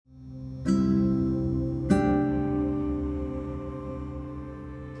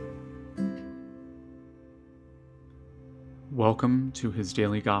Welcome to His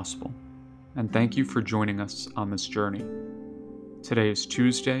Daily Gospel, and thank you for joining us on this journey. Today is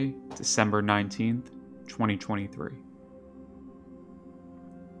Tuesday, December 19th, 2023.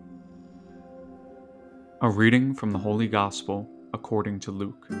 A reading from the Holy Gospel according to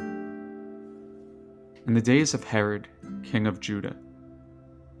Luke. In the days of Herod, king of Judah,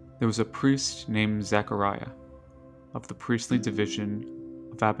 there was a priest named Zechariah, of the priestly division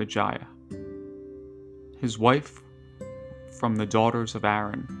of Abijah. His wife from the daughters of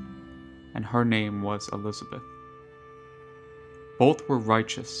Aaron, and her name was Elizabeth. Both were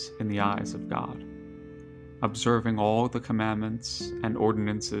righteous in the eyes of God, observing all the commandments and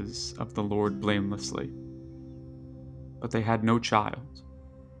ordinances of the Lord blamelessly. But they had no child,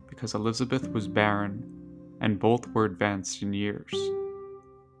 because Elizabeth was barren, and both were advanced in years.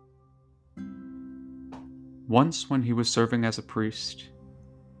 Once when he was serving as a priest,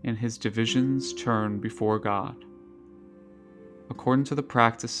 in his division's turn before God, according to the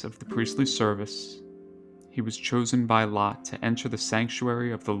practice of the priestly service, he was chosen by lot to enter the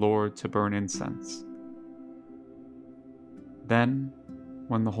sanctuary of the Lord to burn incense. Then,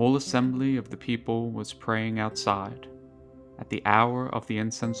 when the whole assembly of the people was praying outside, at the hour of the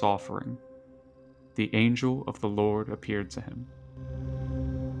incense offering, the angel of the Lord appeared to him.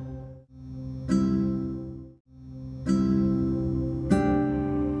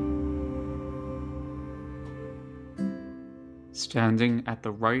 Standing at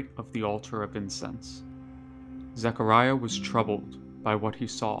the right of the altar of incense, Zechariah was troubled by what he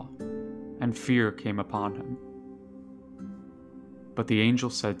saw, and fear came upon him. But the angel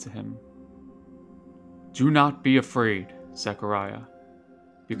said to him, "Do not be afraid, Zechariah,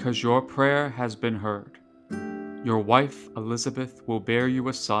 because your prayer has been heard. Your wife Elizabeth will bear you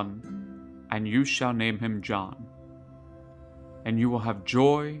a son, and you shall name him John. And you will have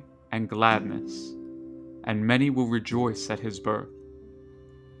joy and gladness, and many will rejoice at his birth.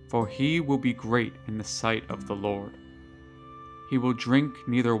 For he will be great in the sight of the Lord. He will drink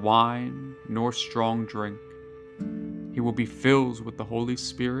neither wine nor strong drink. He will be filled with the Holy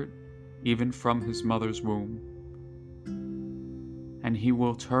Spirit, even from his mother's womb. And he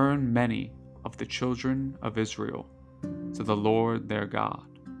will turn many of the children of Israel to the Lord their God.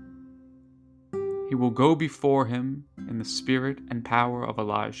 He will go before him in the spirit and power of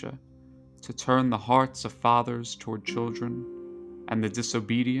Elijah, to turn the hearts of fathers toward children, and the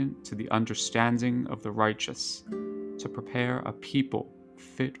disobedient to the understanding of the righteous, to prepare a people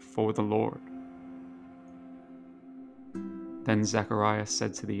fit for the Lord." Then Zechariah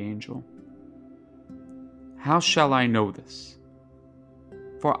said to the angel, "How shall I know this?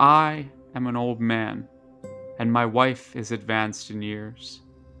 For I am an old man, and my wife is advanced in years."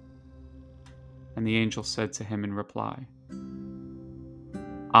 And the angel said to him in reply,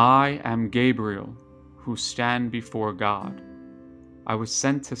 "I am Gabriel, who stand before God. I was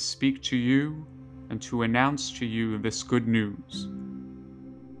sent to speak to you and to announce to you this good news.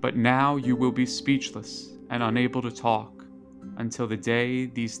 But now you will be speechless and unable to talk until the day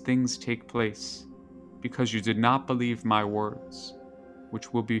these things take place, because you did not believe my words,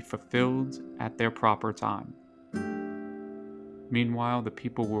 which will be fulfilled at their proper time." Meanwhile, the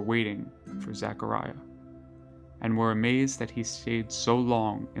people were waiting for Zechariah, and were amazed that he stayed so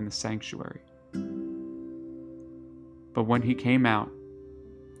long in the sanctuary. But when he came out,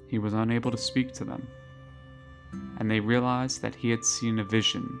 he was unable to speak to them, and they realized that he had seen a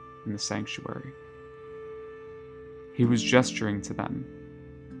vision in the sanctuary. He was gesturing to them,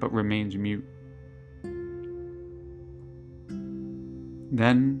 but remained mute.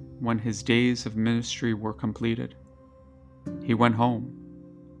 Then, when his days of ministry were completed, he went home.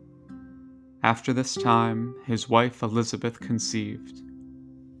 After this time, his wife Elizabeth conceived,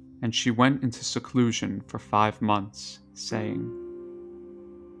 and she went into seclusion for 5 months, saying,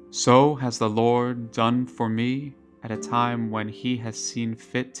 "So has the Lord done for me at a time when he has seen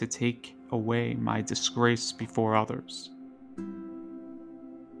fit to take away my disgrace before others."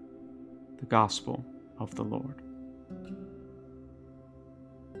 The Gospel of the Lord.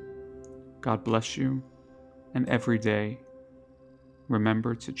 God bless you, and every day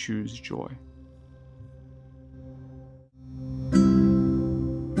remember to choose joy.